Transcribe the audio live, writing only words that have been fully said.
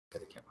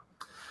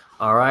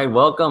All right,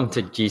 welcome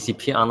to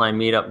GCP Online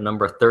Meetup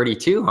number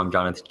 32. I'm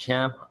Jonathan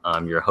Cham.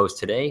 I'm your host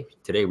today.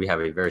 Today we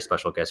have a very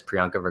special guest,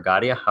 Priyanka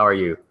Vergadia. How are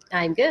you?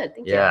 I'm good,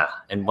 thank you. Yeah,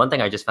 and one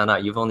thing I just found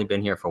out, you've only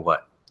been here for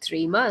what?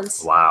 3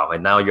 months. Wow,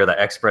 and now you're the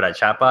expert at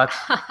chatbots?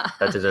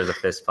 That deserves a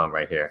fist pump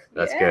right here.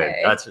 That's good.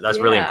 Yay. That's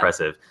really Yeah.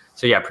 impressive.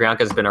 So yeah,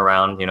 Priyanka's been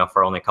around,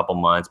 for only a couple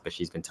months, but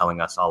she's been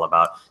telling us all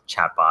about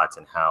chatbots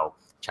and how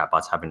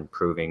chatbots have been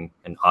improving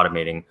and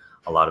automating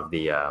a lot of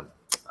the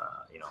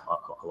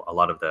a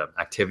lot of the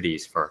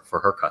activities for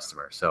her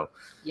customers. So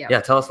yeah,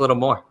 tell us a little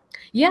more.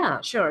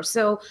 Yeah, sure.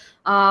 So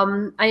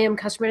I am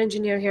customer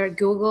engineer here at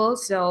Google.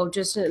 So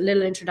just a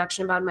little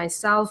introduction about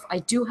myself. I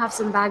do have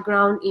some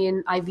background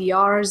in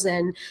IVRs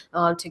and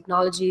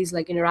technologies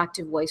like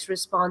interactive voice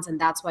response, and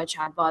that's why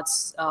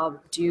chatbots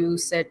do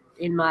sit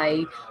in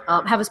my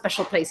have a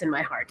special place in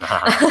my heart.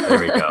 There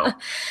we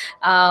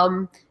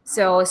go.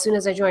 So as soon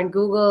as I joined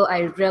Google, I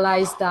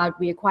realized that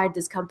we acquired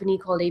this company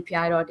called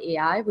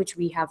API.ai, which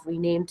we have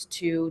renamed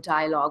to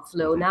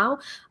Dialogflow now.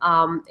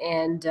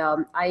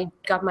 I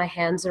got my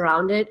hands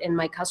around it, and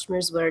my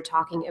customers were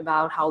talking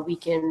about how we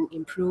can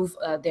improve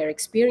their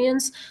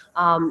experience.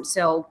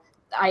 So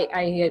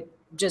I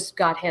just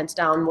got hands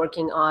down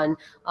working on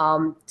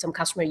some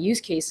customer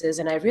use cases,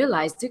 and I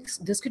realized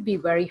this could be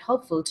very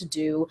helpful to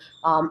do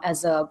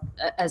as a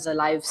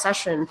live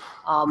session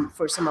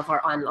for some of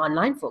our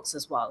online folks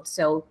as well.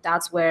 So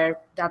that's why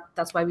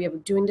we are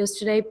doing this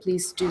today.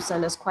 Please do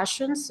send us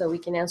questions so we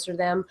can answer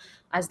them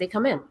as they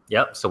come in.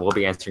 Yep. So we'll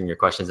be answering your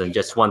questions. And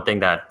just one thing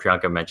that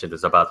Priyanka mentioned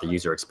is about the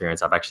user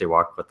experience. I've actually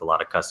worked with a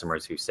lot of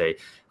customers who say,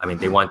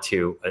 they want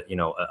to,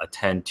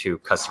 attend to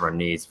customer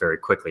needs very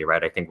quickly,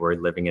 right? I think we're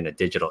living in a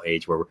digital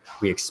age where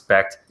we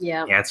expect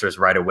answers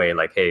right away.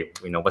 Like, hey,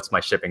 what's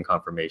my shipping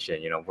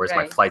confirmation? Where's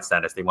my flight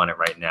status? They want it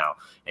right now.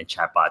 And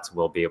chatbots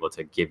will be able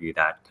to give you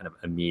that kind of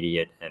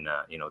immediate and,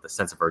 the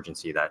sense of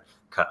urgency that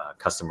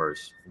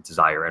customers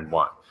desire and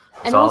want.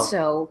 And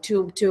also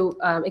to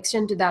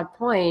extend to that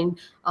point,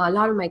 a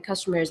lot of my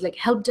customers, like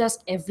help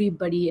desk,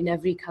 everybody and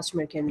every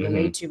customer can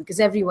relate to,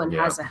 because everyone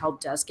has a help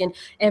desk, and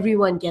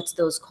everyone gets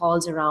those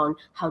calls around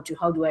how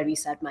do I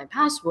reset my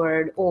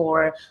password,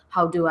 or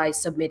how do I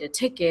submit a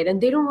ticket,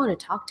 and they don't want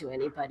to talk to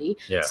anybody.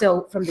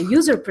 So from the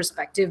user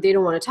perspective, they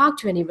don't want to talk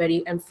to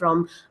anybody, and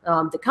from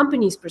the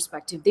company's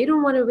perspective, they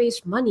don't want to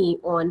waste money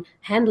on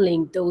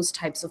handling those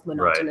types of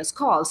monotonous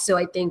calls. So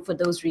I think for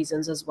those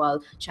reasons as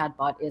well,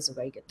 chatbot is a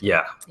very good thing.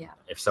 Yeah.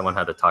 If someone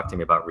had to talk to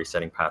me about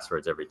resetting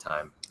passwords every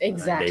time, they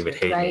would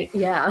hate me.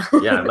 Yeah.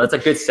 Yeah, that's a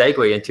good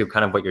segue into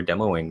kind of what you're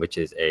demoing, which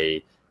is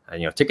a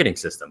ticketing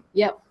system.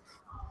 Yep.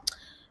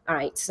 All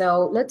right,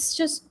 so let's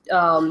just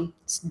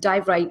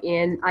dive right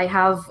in. I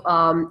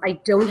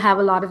don't have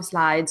a lot of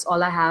slides.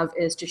 All I have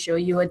is to show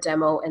you a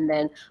demo and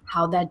then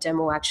how that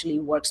demo actually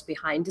works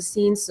behind the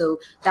scenes. So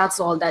that's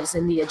all that's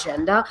in the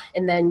agenda.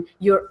 And then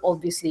you're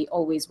obviously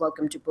always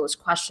welcome to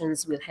post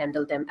questions. We'll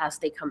handle them as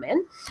they come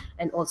in,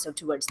 and also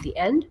towards the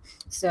end.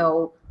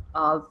 So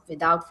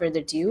without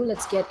further ado,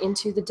 let's get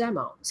into the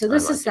demo. So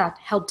this is that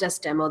help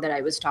desk demo that I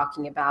was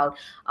talking about.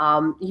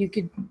 You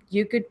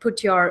could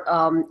put your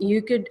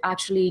you could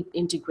actually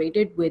integrate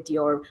it with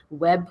your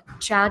web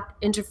chat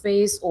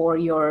interface or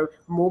your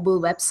mobile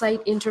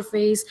website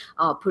interface.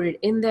 Put it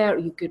in there.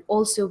 You could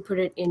also put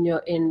it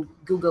in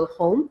Google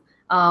Home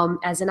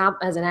as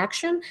an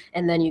action,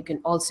 and then you can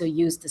also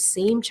use the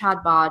same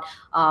chatbot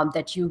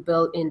that you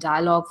built in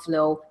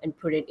Dialogflow and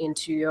put it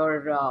into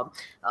your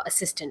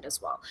assistant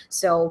as well.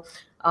 So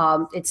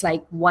it's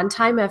like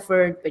one-time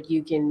effort, but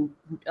you can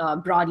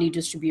broadly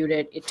distribute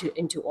it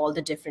into all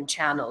the different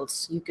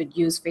channels. You could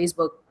use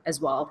Facebook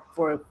as well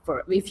for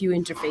if you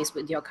interface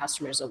with your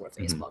customers over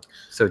Facebook.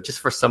 So just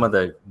for some of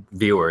the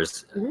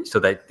viewers, so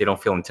that they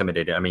don't feel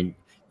intimidated,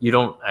 you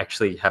don't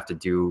actually have to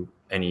do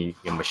any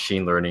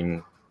machine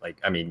learning.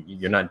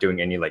 You're not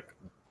doing any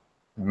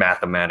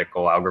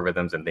mathematical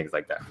algorithms and things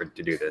like that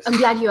to do this. I'm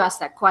glad you asked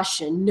that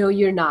question. No,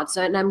 you're not.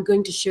 So, and I'm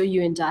going to show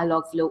you in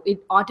Dialogflow,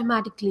 it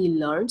automatically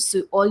learns.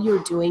 So all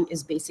you're doing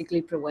is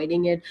basically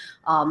providing it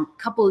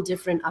couple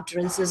different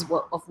utterances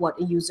of what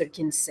a user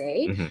can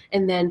say.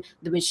 And then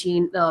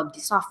the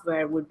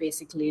software would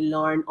basically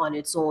learn on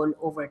its own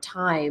over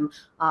time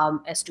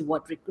as to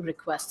what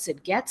requests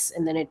it gets.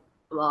 And then it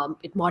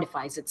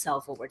modifies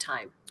itself over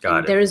time.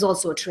 There is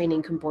also a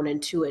training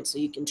component to it, so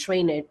you can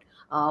train it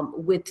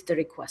with the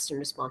requests and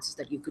responses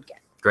that you could get.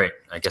 Great.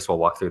 I guess we'll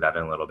walk through that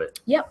in a little bit.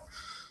 Yep.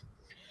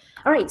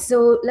 All right,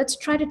 so let's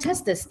try to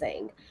test this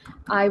thing.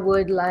 I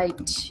would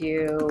like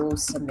to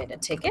submit a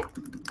ticket,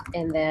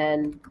 and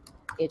then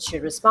it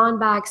should respond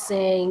back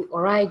saying,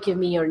 all right, give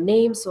me your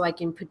name so I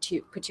can put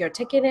your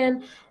ticket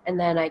in, and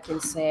then I can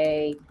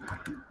say,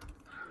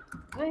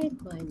 all right,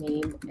 my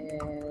name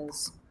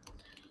is,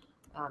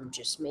 I'm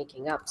just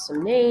making up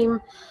some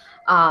name.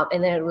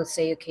 And then it will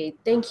say, okay,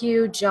 thank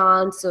you,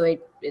 John. So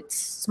it's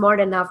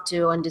smart enough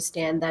to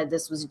understand that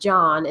this was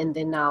John, and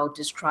then now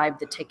describe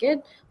the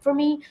ticket for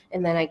me.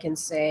 And then I can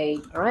say,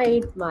 all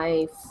right,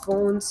 my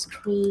phone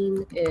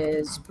screen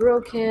is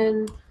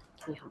broken.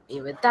 Can you help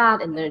me with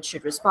that? And then it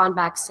should respond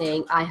back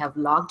saying, I have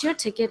logged your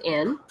ticket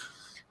in.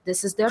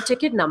 this is their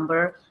ticket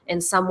number,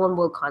 and someone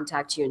will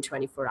contact you in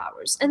 24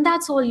 hours. And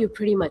that's all you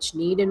pretty much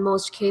need in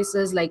most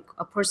cases. Like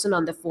a person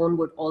on the phone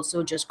would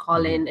also just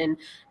call in and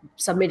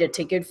submit a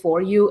ticket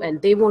for you,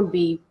 and they won't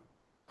be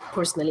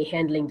personally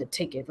handling the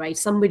ticket, right?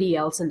 Somebody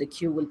else in the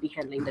queue will be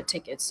handling the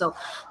ticket. So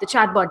the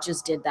chatbot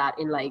just did that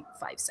in like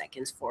 5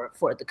 seconds for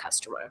the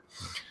customer.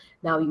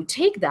 Now you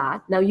take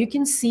that, now you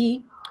can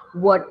see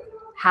what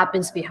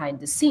happens behind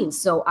the scenes.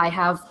 So I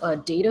have a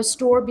data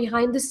store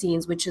behind the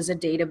scenes, which is a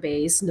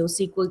database,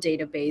 NoSQL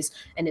database,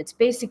 and it's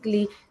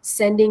basically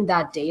sending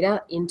that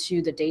data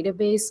into the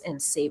database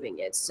and saving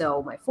it.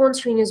 So my phone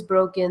screen is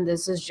broken.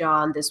 This is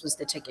John. This was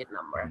the ticket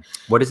number.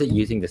 What is it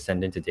using to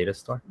send into data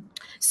store?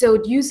 So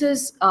it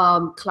uses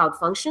Cloud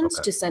Functions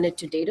to send it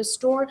to data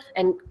store.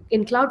 And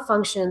in Cloud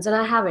Functions, and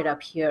I have it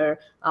up here,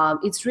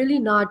 it's really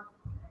not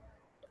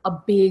a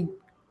big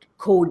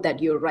code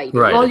that you're writing.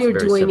 Right, all it's you're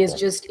very doing is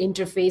simple. just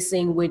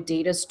interfacing with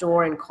data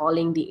store and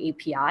calling the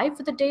API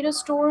for the data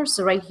store.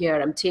 So right here,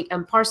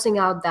 I'm parsing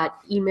out that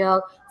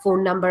email,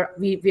 phone number.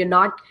 We're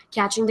not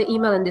catching the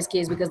email in this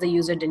case because the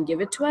user didn't give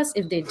it to us.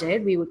 If they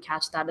did, we would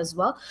catch that as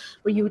well.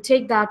 But you would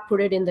take that,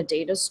 put it in the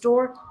data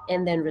store,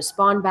 and then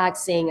respond back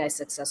saying, I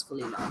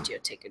successfully logged your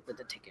ticket with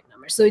the ticket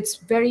number. So it's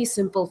very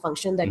simple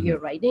function that you're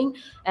writing.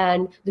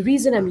 And the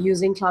reason I'm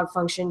using Cloud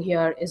Function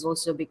here is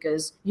also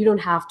because you don't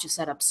have to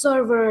set up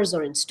servers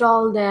or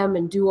install them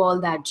and do all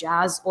that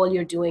jazz. All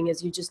you're doing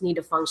is you just need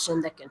a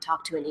function that can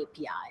talk to an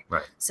API.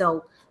 Right.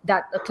 So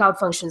that Cloud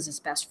Functions is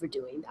best for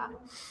doing that.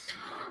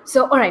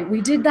 So, all right,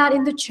 we did that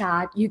in the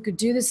chat. You could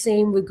do the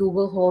same with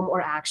Google Home or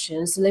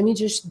Actions. So let me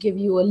just give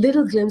you a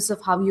little glimpse of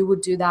how you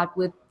would do that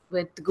with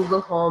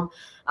Google Home.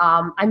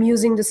 I'm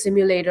using the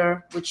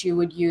simulator, which you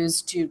would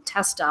use to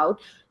test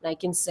out. And I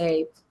can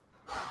say,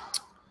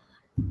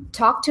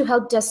 talk to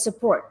help desk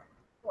support.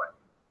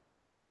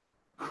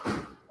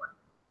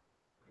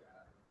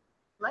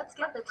 Let's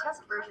get the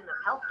test version of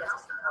help desk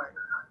support.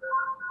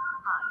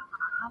 Hi,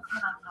 how can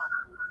I help?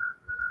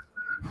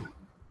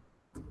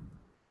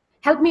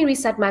 Help me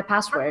reset my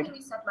password. Help me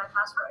reset my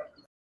password.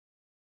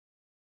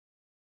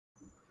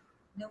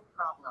 No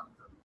problem.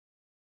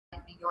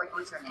 Give me your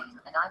username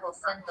and I will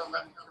send the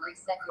link to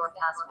reset your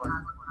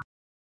password.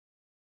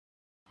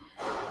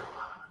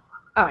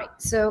 All right,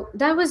 so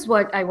that was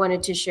what I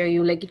wanted to show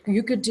you. Like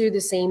you could do the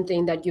same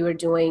thing that you were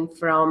doing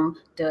from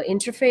the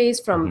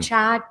interface, from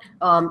chat,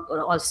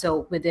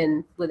 also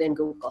within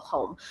Google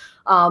Home.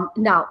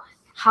 Now,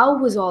 how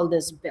was all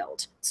this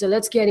built? So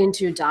let's get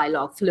into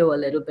Dialogflow a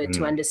little bit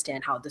to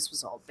understand how this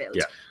was all built.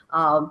 Yeah.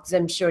 So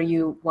I'm sure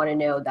you want to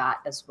know that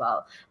as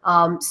well.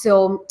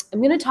 So I'm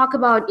going to talk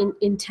about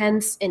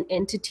intents and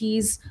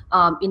entities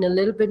in a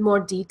little bit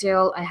more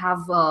detail. I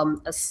have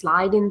a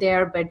slide in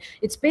there, but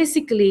it's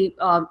basically,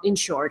 in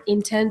short,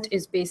 intent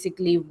is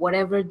basically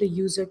whatever the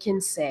user can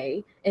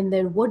say, and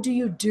then what do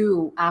you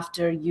do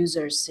after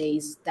user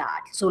says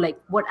that? So like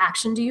what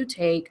action do you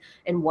take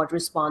and what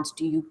response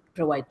do you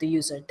provide the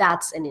user?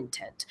 That's an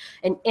intent.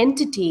 An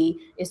entity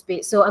is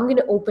so I'm going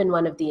to open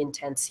one of the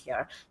intents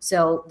here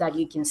so that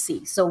you can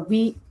see. So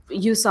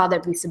you saw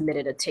that we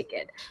submitted a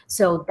ticket.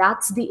 So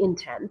that's the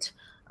intent.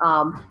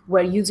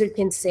 Where user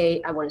can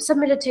say, I want to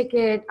submit a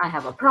ticket, I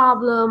have a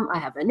problem, I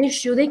have an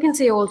issue. They can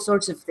say all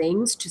sorts of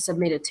things to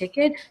submit a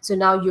ticket. So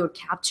now you're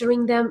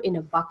capturing them in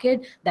a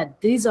bucket that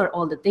these are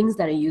all the things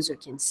that a user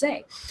can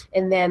say.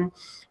 And then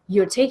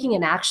you're taking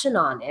an action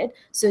on it.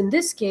 So in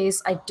this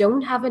case, I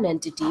don't have an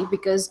entity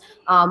because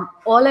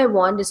all I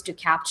want is to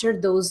capture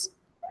those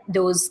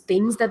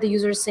things that the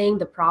user is saying,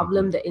 the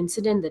problem, the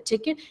incident, the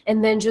ticket,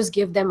 and then just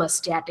give them a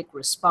static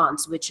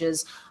response, which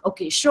is,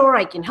 okay, sure,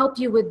 I can help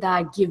you with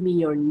that. Give me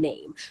your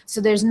name.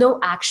 So there's no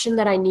action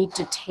that I need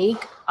to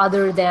take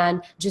other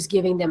than just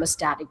giving them a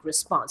static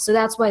response. So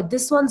that's why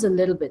this one's a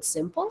little bit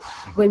simple.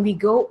 When we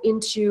go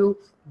into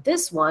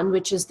this one,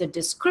 which is the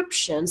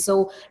description.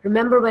 So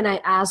remember when I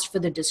asked for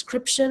the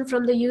description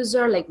from the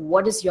user, like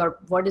what is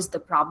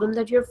the problem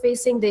that you're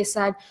facing? They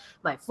said,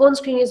 my phone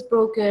screen is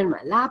broken,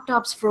 my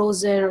laptop's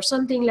frozen, or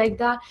something like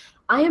that.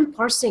 I am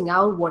parsing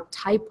out what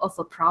type of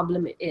a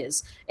problem it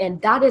is.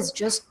 And that is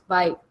just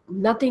by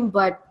nothing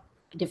but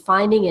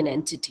defining an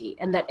entity.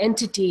 And that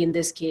entity in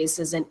this case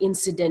is an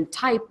incident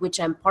type, which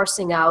I'm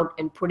parsing out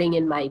and putting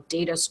in my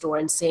data store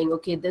and saying,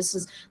 okay,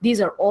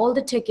 these are all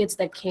the tickets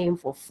that came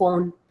for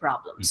phone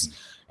problems.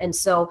 And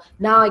so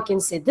now I can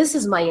say, this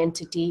is my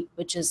entity,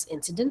 which is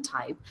incident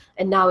type.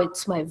 And now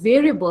it's my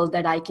variable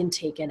that I can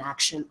take an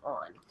action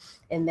on.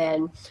 And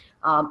then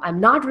I'm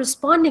not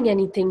responding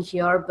anything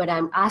here, but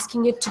I'm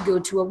asking it to go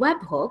to a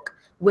webhook,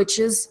 which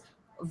is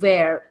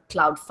where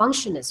Cloud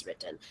Function is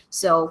written.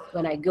 So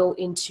when I go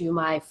into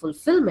my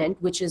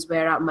fulfillment, which is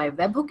where my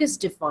webhook is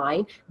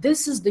defined,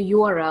 this is the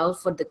URL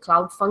for the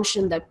Cloud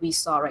Function that we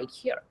saw right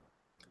here.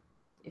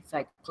 If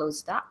I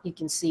close that, you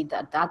can see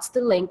that that's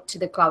the link to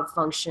the Cloud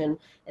Function,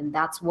 and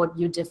that's what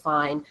you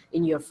define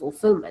in your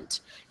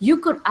fulfillment. You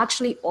could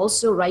actually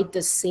also write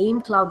the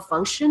same Cloud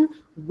Function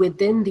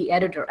within the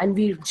editor. And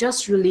we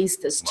just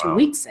released this 2 Wow.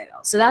 weeks ago.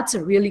 So that's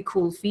a really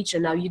cool feature.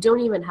 Now you don't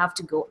even have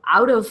to go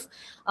out of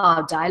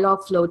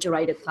Dialogflow to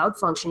write a cloud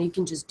function. You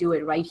can just do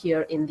it right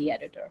here in the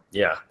editor.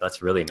 Yeah,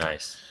 that's really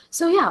nice.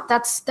 So yeah,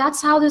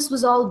 that's how this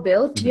was all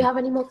built. Do you have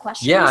any more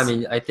questions? Yeah, I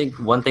mean, I think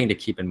one thing to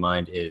keep in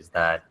mind is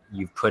that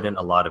you've put in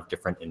a lot of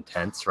different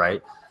intents,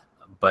 right?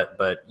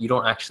 But you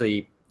don't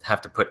actually have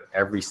to put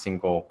every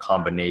single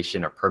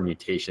combination or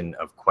permutation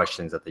of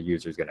questions that the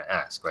user is going to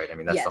ask, right? I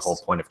mean, that's the whole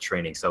Yes. point of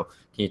training. So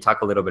can you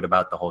talk a little bit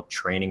about the whole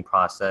training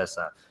process?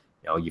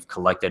 You know, you've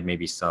collected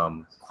maybe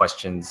some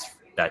questions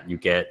that you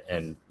get,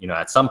 and you know,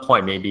 at some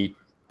point maybe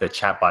the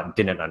chatbot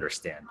didn't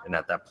understand, and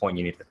at that point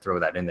you need to throw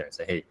that in there and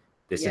say, hey,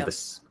 this is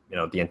this, you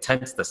know, the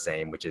intent's the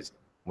same, which is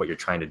what you're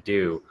trying to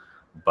do,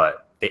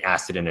 but they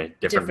asked it in a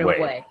different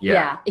way.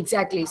 Yeah,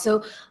 exactly.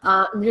 So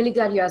I'm really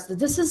glad you asked that.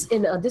 This is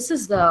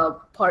the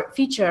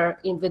feature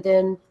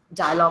within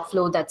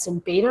Dialogflow that's in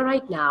beta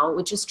right now,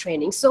 which is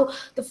training. So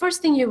the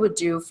first thing you would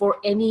do for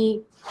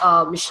any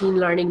machine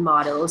learning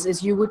models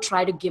is you would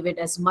try to give it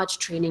as much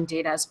training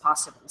data as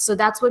possible. So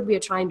that's what we are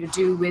trying to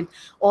do with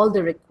all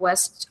the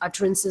request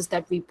utterances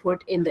that we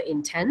put in the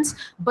intents.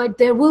 But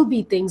there will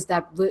be things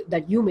that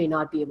you may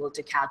not be able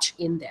to catch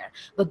in there.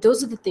 But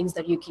those are the things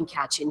that you can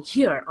catch in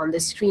here. On the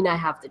screen, I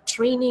have the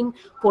training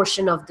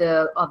portion of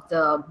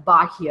the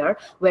bar here,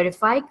 where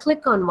if I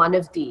click on one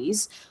of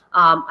these,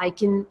 I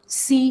can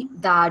see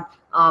that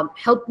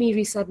help me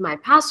reset my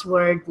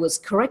password was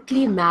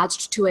correctly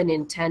matched to an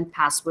intent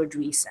password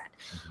reset.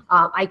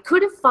 I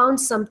could have found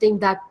something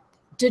that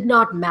did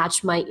not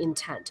match my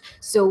intent.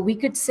 So we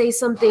could say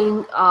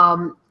something,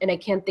 and I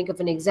can't think of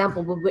an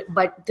example,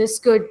 but this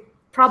could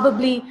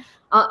probably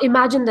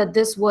imagine that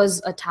this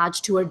was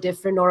attached to a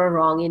different or a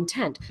wrong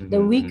intent.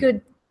 Then we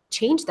could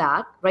change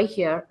that right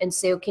here and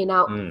say, okay,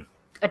 now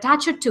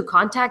attach it to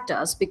contact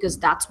us, because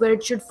that's where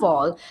it should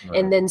fall,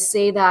 and then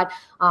say that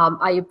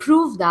I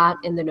approve that,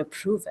 and then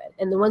approve it.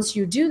 And then once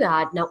you do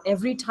that, now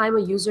every time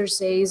a user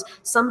says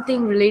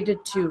something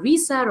related to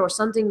reset or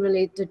something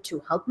related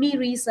to help me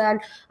reset,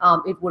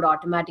 it would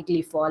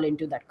automatically fall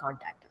into that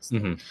contact us.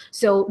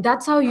 So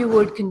that's how you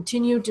would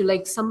continue to,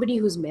 like, somebody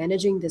who's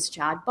managing this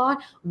chatbot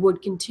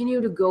would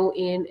continue to go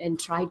in and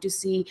try to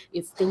see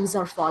if things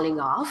are falling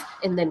off,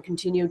 and then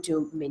continue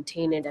to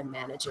maintain it and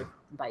manage it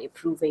by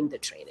approving the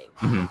training.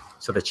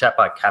 So the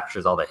chatbot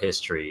captures all the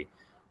history,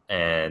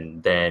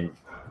 and then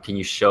can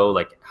you show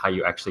like how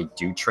you actually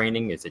do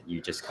training? Is it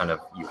you just kind of,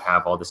 you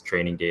have all this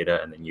training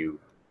data and then you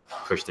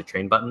push the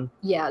train button?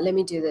 Yeah, let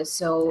me do this.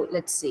 So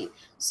let's see.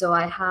 So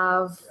I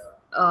have,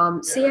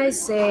 say I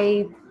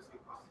say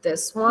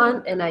this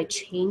one and I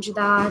change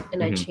that,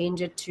 and I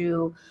change it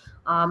to,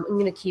 I'm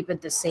going to keep it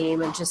the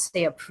same and just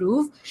say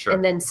approve,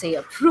 and then say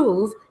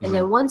approve. And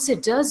then once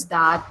it does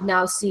that,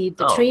 now see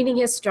the training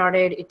has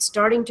started. It's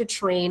starting to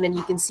train, and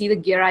you can see the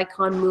gear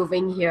icon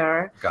moving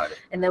here. Got it.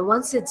 And then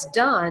once it's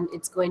done,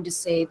 it's going to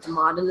say the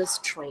model is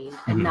trained,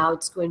 and now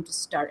it's going to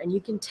start. And you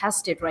can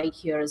test it right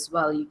here as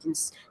well. You can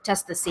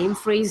test the same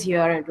phrase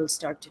here, and it'll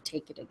start to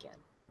take it again.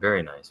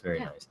 Very nice, very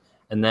nice.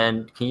 And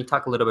then can you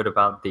talk a little bit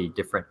about the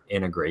different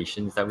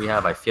integrations that we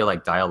have? I feel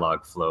like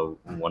Dialogflow,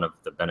 one of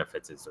the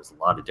benefits is there's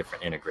a lot of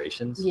different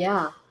integrations.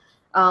 Yeah.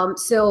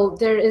 So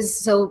there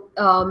is,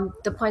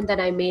 the point that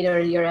I made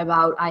earlier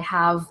about I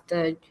have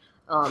the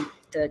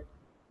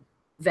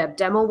web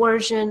demo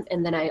version,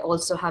 and then I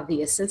also have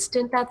the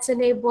assistant that's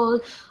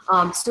enabled.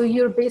 So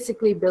you're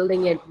basically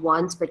building it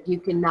once, but you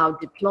can now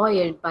deploy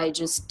it by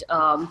just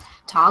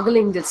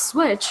toggling this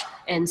switch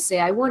and say,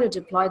 I want to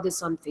deploy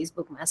this on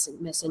Facebook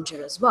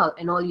Messenger as well.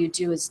 And all you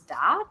do is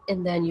that,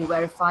 and then you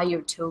verify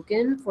your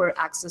token for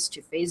access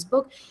to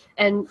Facebook,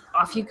 and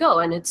off you go.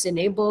 And it's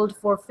enabled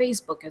for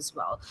Facebook as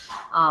well.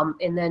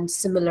 And then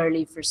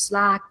similarly for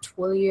Slack,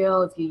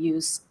 Twilio, if you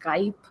use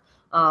Skype,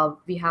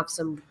 we have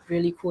some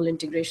really cool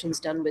integrations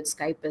done with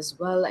Skype as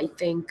well. I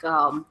think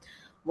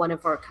one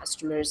of our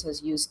customers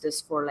has used this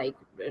for like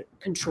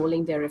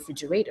controlling their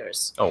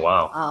refrigerators. Oh,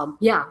 wow.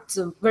 Yeah, it's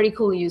a very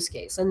cool use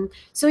case. And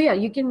so, yeah,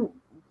 you can,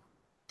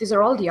 these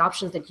are all the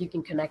options that you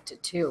can connect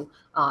it to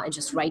and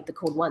just write the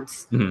code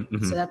once.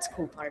 So that's a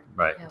cool part.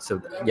 Right. Yeah.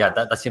 So yeah,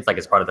 that seems like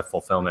it's part of the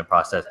fulfillment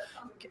process.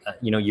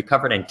 You know, you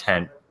covered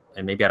intent,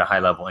 and maybe at a high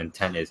level,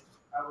 intent is,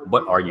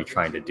 what are you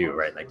trying to do,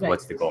 right? Like,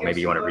 what's the goal?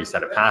 Maybe you want to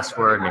reset a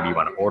password. Maybe you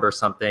want to order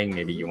something.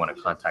 Maybe you want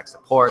to contact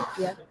support.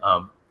 Yeah.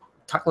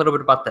 Talk a little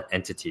bit about the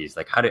entities.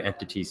 Like, how do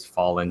entities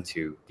fall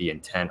into the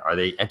intent? Are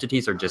they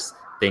entities or just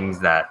things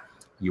that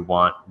you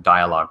want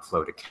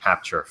Dialogflow to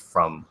capture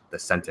from the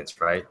sentence,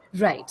 right?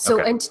 Right. So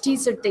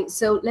entities are things.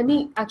 So let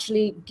me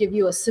actually give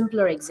you a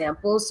simpler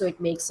example so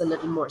it makes a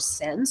little more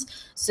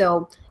sense.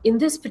 So in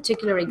this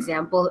particular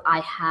example,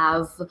 I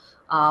have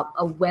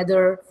a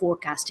weather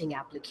forecasting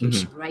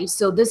application, right?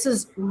 So this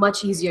is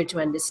much easier to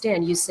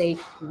understand. You say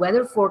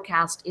weather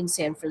forecast in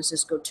San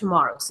Francisco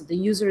tomorrow. So the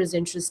user is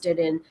interested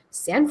in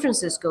San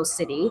Francisco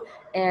city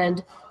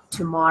and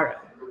tomorrow.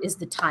 is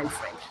the time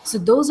frame. So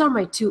those are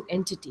my two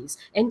entities.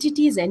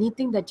 Entity is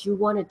anything that you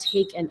want to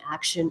take an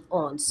action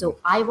on. So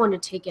I want to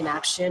take an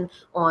action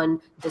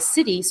on the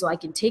city, so I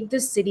can take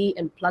this city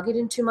and plug it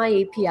into my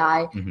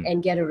API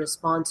and get a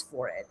response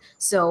for it.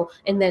 So,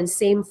 and then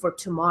same for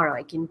tomorrow.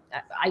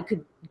 I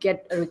could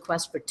get a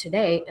request for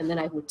today, and then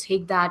I would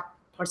take that,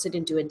 parse it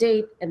into a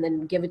date, and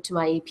then give it to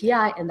my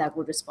API, and that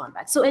would respond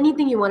back. So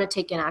anything you want to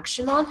take an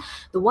action on.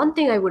 The one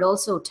thing I would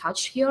also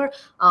touch here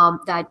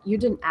that you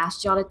didn't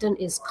ask, Jonathan,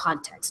 is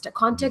context.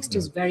 Context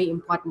is very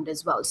important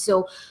as well.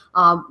 So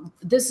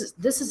this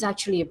is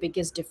actually a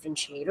biggest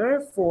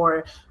differentiator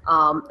for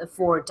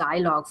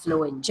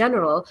Dialogflow in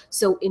general.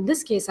 So in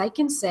this case, I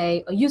can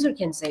say, a user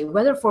can say,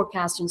 weather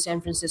forecast in San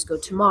Francisco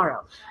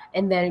tomorrow,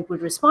 and then it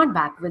would respond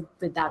back with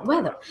that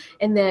weather.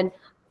 And then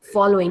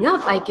following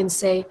up, I can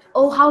say,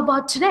 oh, how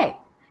about today?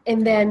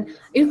 And then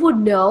it would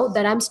know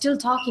that I'm still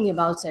talking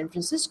about San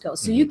Francisco.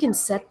 So you can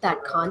set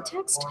that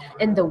context.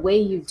 And the way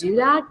you do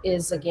that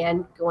is,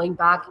 again, going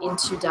back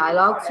into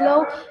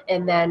Dialogflow,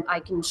 and then I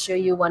can show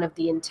you one of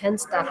the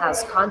intents that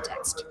has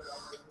context.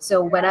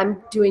 So when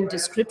I'm doing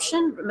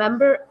description,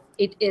 remember,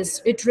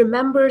 it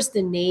remembers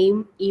the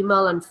name,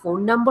 email, and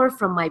phone number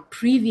from my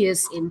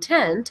previous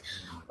intent.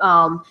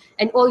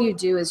 And all you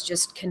do is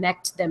just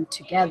connect them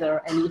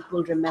together, and it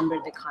will remember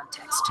the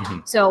context.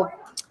 So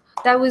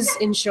that was,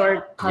 in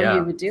short, how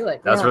you would do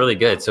it. That's really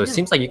good. So it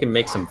seems like you can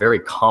make some very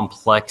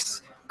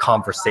complex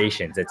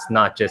conversations. It's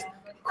not just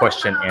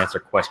question,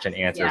 answer.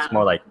 It's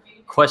more like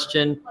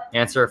question,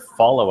 answer,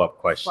 follow-up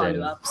question,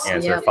 Follow-ups.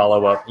 answer,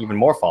 follow-up, even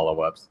more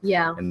follow-ups.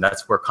 Yeah. And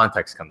that's where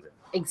context comes in.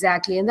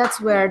 Exactly, and that's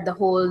where the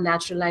whole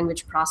natural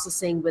language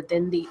processing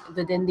within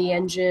the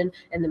engine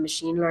and the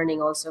machine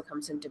learning also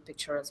comes into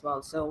picture as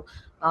well. So,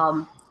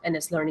 and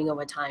it's learning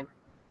over time.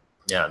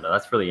 Yeah, no,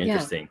 that's really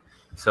interesting.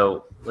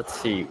 So let's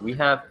see, we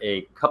have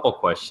a couple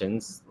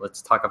questions. Let's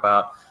talk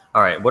about,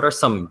 all right, what are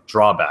some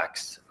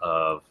drawbacks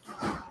of,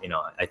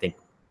 I think,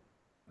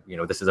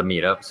 this is a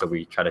meetup, so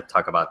we try to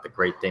talk about the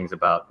great things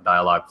about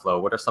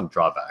Dialogflow. What are some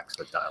drawbacks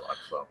with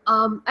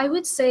Dialogflow? I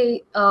would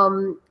say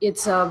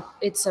it's a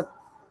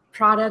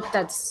product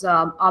that's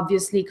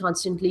obviously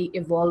constantly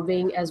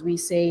evolving, as we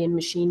say in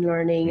machine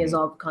learning, is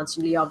all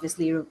constantly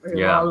obviously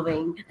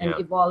evolving and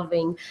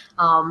evolving.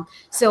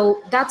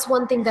 So that's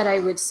one thing that I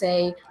would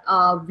say.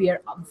 We are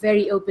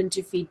very open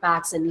to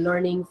feedbacks and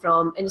learning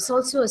from, and it's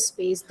also a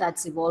space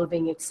that's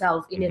evolving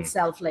itself in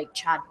itself, like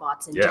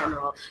chatbots in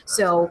general.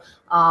 So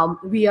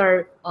we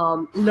are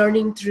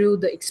learning through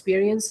the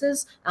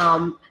experiences.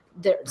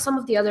 Some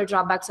of the other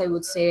drawbacks I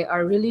would say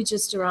are really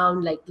just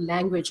around like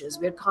languages.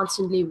 We're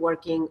constantly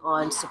working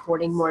on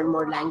supporting more and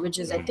more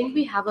languages. I think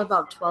we have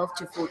about 12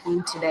 to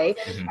 14 today,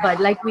 but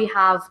like we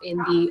have in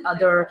the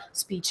other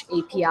speech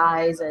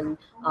APIs, and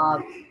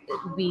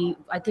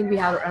I think we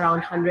have around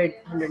 100,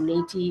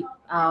 180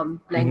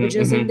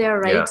 languages in there,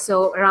 right?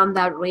 So around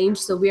that range.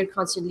 So we're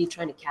constantly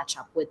trying to catch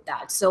up with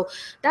that. So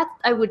that,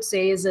 I would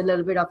say, is a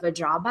little bit of a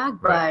drawback,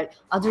 but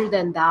other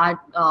than that,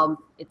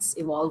 it's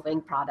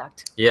evolving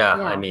product.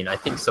 I mean, I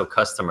think so.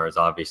 Customers,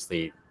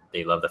 obviously,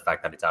 they love the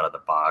fact that it's out of the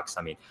box.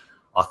 I mean,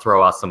 I'll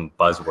throw out some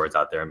buzzwords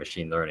out there in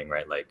machine learning,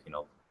 right? Like,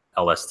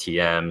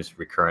 LSTMs,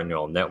 recurrent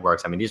neural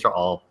networks. I mean, these are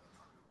all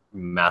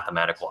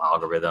mathematical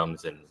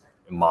algorithms and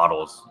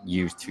models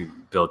used to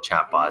build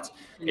chatbots.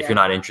 If you're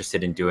not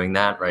interested in doing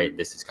that, right,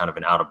 this is kind of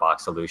an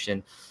out-of-box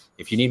solution.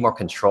 If you need more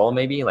control,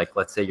 maybe, like,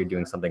 let's say you're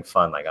doing something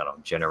fun, like, I don't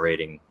know,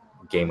 generating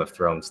Game of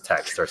Thrones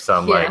text or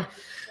some like,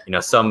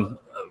 some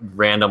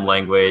random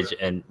language,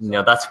 and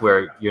that's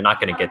where you're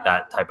not going to get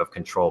that type of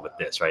control with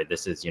this, right?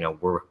 This is,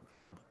 we're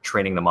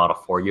training the model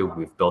for you,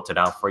 we've built it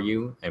out for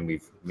you, and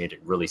we've made it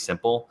really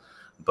simple.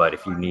 But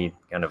if you need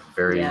kind of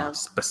very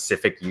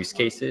specific use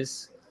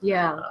cases,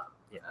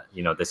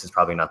 this is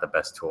probably not the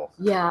best tool.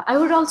 I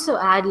would also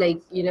add,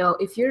 like,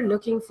 if you're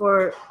looking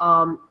for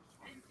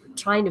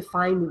trying to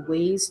find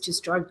ways to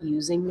start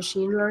using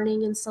machine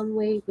learning in some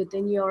way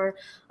within your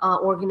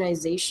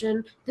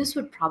organization, this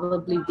would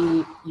probably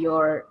be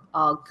your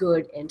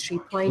good entry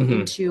point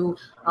into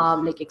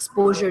like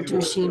exposure to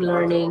machine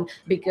learning,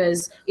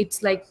 because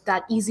it's like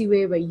that easy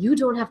way where you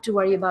don't have to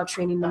worry about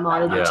training the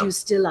model, but you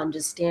still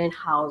understand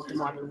how the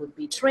model would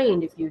be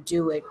trained if you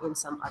do it in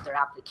some other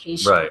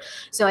application.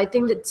 So I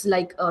think it's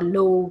like a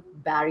low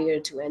barrier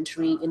to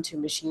entry into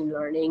machine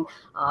learning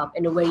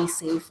in a very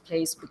safe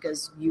place,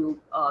 because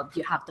you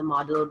have the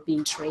model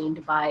being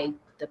trained by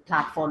the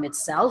platform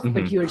itself,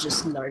 but you're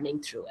just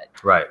learning through it.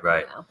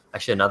 Right.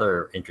 Actually,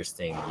 another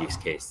interesting use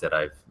case that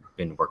I've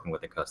been working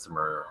with a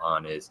customer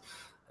on is,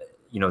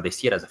 they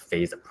see it as a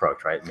phased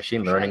approach, right?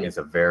 Machine learning is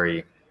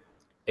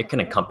it can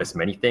encompass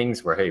many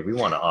things where, hey, we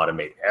want to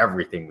automate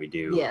everything we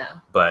do.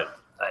 But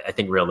I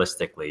think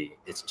realistically,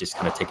 it's just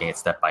kind of taking it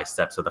step by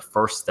step. So the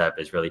first step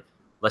is really,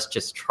 let's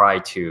just try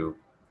to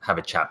have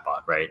a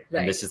chatbot, right?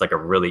 And this is like a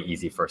really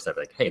easy first step.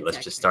 Like, hey, let's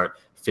just start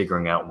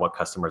figuring out what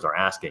customers are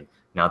asking.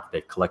 Now that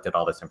they've collected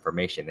all this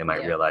information, they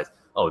might realize,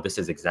 oh, this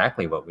is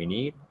exactly what we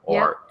need,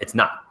 or it's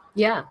not.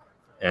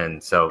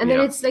 And so, and then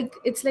it's like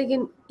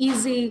an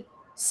easy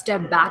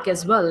step back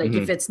as well. Like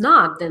if it's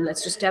not, then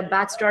let's just step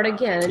back, start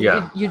again.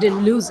 And you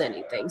didn't lose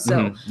anything.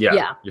 So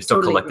yeah, you're still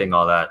totally collecting agree.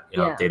 all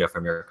that data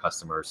from your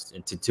customers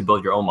and to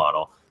build your own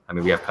model. I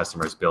mean, we have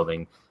customers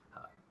building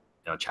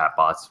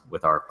chatbots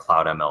with our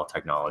cloud ML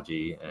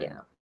technology and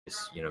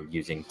just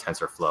using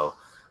TensorFlow.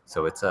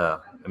 So it's I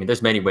mean,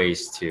 there's many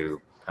ways to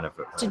kind of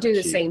to do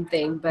the same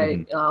thing, but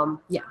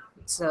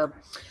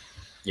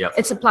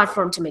it's a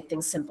platform to make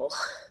things simple.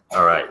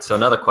 All right. So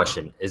another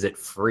question: is it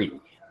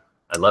free?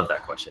 I love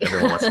that question.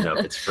 Everyone wants to know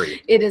if it's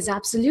free. It is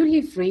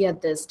absolutely free at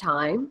this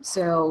time.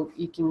 So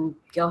you can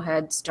go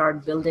ahead,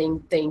 start building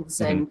things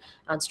and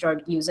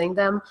start using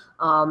them.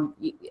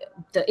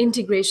 The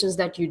integrations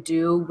that you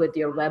do with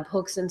your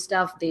webhooks and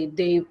stuff,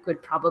 they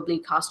could probably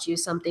cost you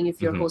something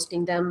if you're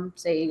hosting them,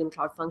 say in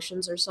Cloud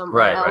Functions or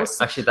somewhere else.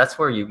 Right. Actually, that's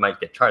where you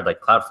might get charged.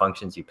 Like Cloud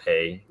Functions, you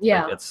pay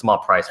like a small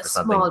price for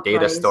something. Small Data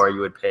price. Store,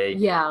 you would pay.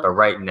 Yeah. But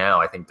right now,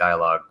 I think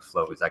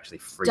Dialogflow is actually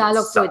free.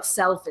 Dialogflow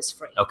itself is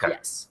free. Okay.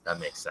 Yes. That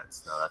makes sense.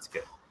 No, that's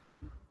good.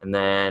 And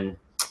then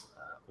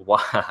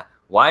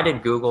why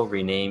did Google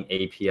rename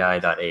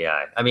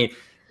API.ai? I mean,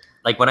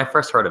 like when I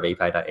first heard of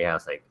API.ai, I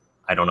was like,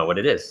 I don't know what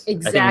it is.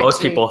 Exactly. I think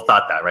most people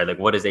thought that, right? Like,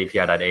 what is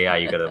API.ai?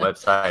 You go to the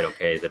website.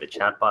 Okay, is it a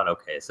chatbot?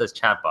 Okay, it says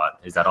chatbot.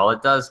 Is that all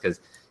it does? Because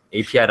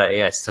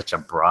API.ai is such a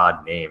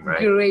broad name,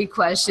 right? Great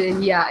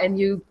question. Yeah, and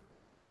you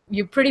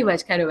pretty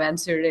much kind of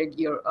answered it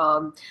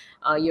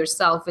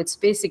yourself. It's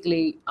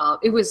basically,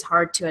 it was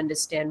hard to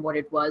understand what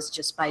it was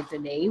just by the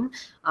name.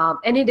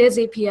 And it is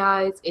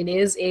APIs, it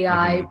is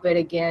AI, but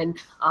again,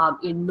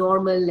 in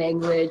normal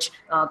language,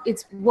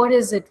 it's what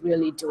is it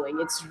really doing?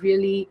 It's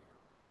really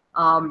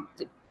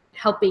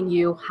helping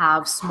you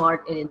have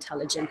smart and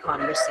intelligent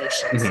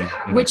conversations,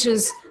 which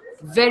is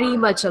very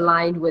much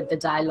aligned with the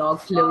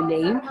Dialogflow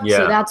name.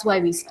 So that's why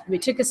we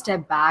took a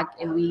step back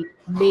and we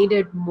made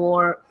it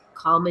more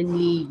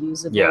commonly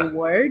usable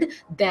word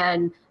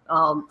than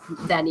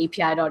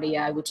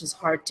API.ai, which is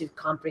hard to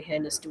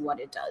comprehend as to what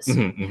it does.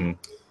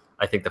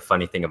 I think the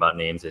funny thing about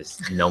names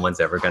is no one's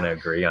ever going to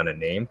agree on a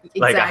name.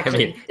 Exactly. Like, I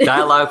mean,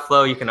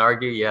 Dialogflow, you can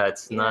argue,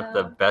 it's not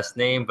the best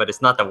name, but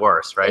it's not the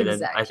worst, right?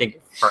 Exactly. And I think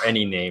for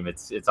any name,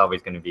 it's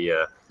always going to be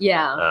a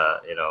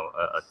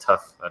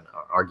tough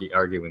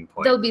arguing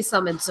point. There'll be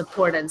some in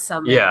support and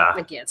some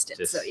against it.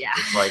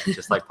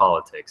 Just like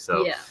politics.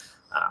 So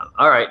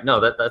all right, no,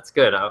 that's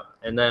good.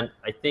 And then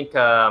I think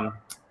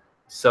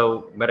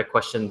so. Meta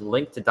question: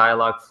 link to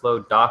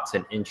Dialogflow docs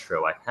and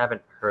intro. I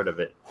haven't heard of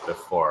it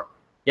before.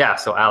 Yeah,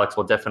 so Alex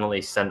will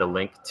definitely send a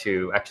link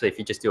to, actually, if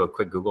you just do a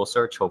quick Google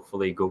search,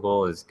 hopefully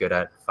Google is good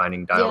at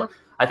finding Dialog.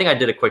 I think I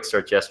did a quick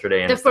search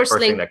yesterday, and it's the first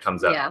thing that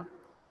comes up.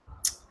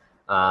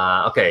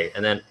 Okay,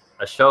 and then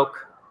Ashok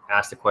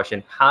asked a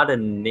question, how to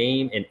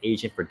name an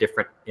agent for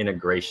different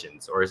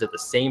integrations, or is it the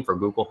same for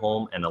Google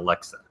Home and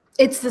Alexa?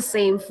 It's the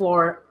same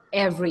for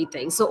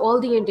everything. So all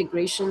the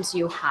integrations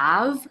you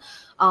have,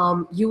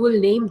 you will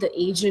name the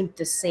agent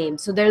the same.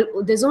 So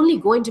there's only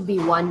going to be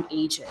one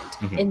agent,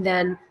 and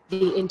then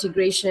the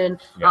integration,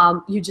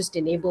 you just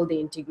enable the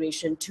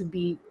integration to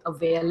be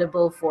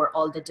available for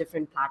all the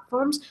different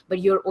platforms, but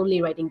you're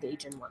only writing the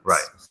agent once. Right.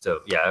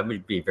 So it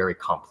would be very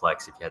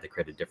complex if you had to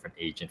create a different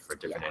agent for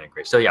different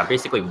integrations. So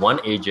basically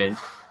one agent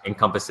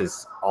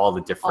encompasses all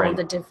the different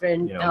touch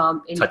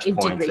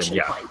integration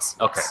points. points.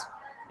 Okay.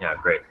 Yeah,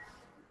 great.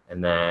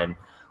 And then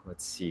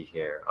let's see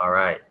here. All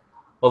right.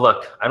 Well,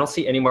 look, I don't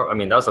see any more. I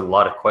mean, that was a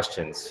lot of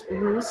questions.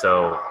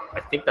 So I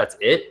think that's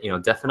it.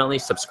 Definitely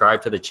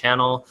subscribe to the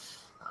channel.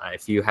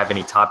 If you have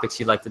any topics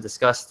you'd like to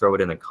discuss, throw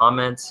it in the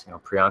comments.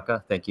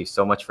 Priyanka, thank you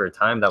so much for your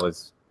time. That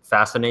was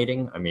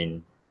fascinating. I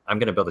mean, I'm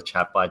going to build a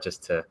chatbot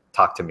just to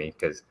talk to me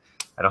because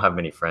I don't have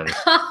many friends.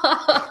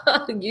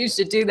 You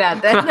should do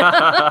that then.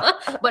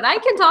 But I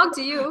can talk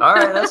to you. All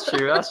right, that's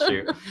true. That's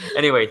true.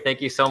 Anyway,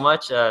 thank you so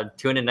much.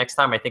 Tune in next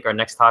time. I think our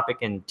next topic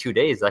in 2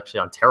 days is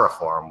actually on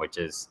Terraform, which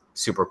is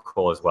super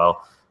cool as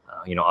well.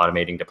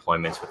 Automating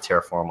deployments with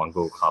Terraform on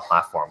Google Cloud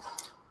Platform.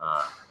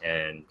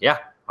 And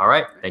all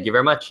right. Thank you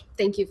very much.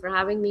 Thank you for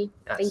having me.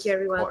 Yes, thank you,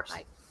 everyone. of course.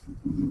 Bye.